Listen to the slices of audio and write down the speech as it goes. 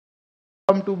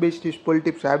Welcome to Best Useful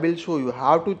Tips. I will show you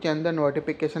how to change the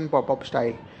notification pop-up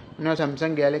style on your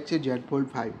Samsung Galaxy Z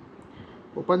Fold 5.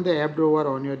 Open the app drawer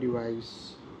on your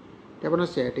device. Tap on the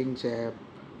Settings app.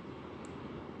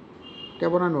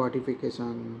 Tap on a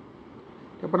notification.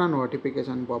 Tap on a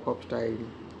notification pop-up style.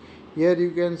 Here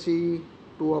you can see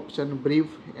two options, brief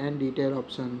and detail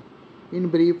option. In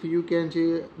brief you can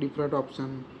see different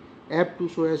option. App to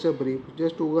show as a brief.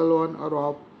 Just toggle on or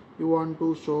off you want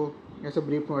to show as a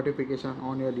brief notification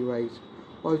on your device.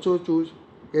 Also choose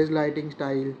edge lighting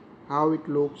style, how it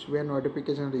looks when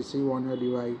notification receive on your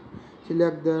device.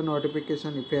 Select the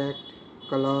notification effect,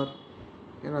 color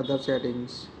and other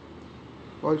settings.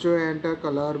 Also enter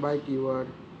color by keyword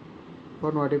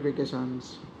for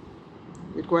notifications.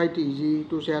 It's quite easy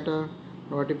to set a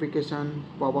notification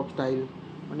pop-up style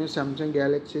on your Samsung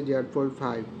Galaxy Z Fold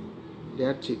 5.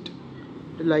 That's it.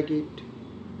 If you like it,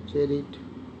 share it,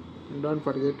 and don't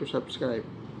forget to subscribe.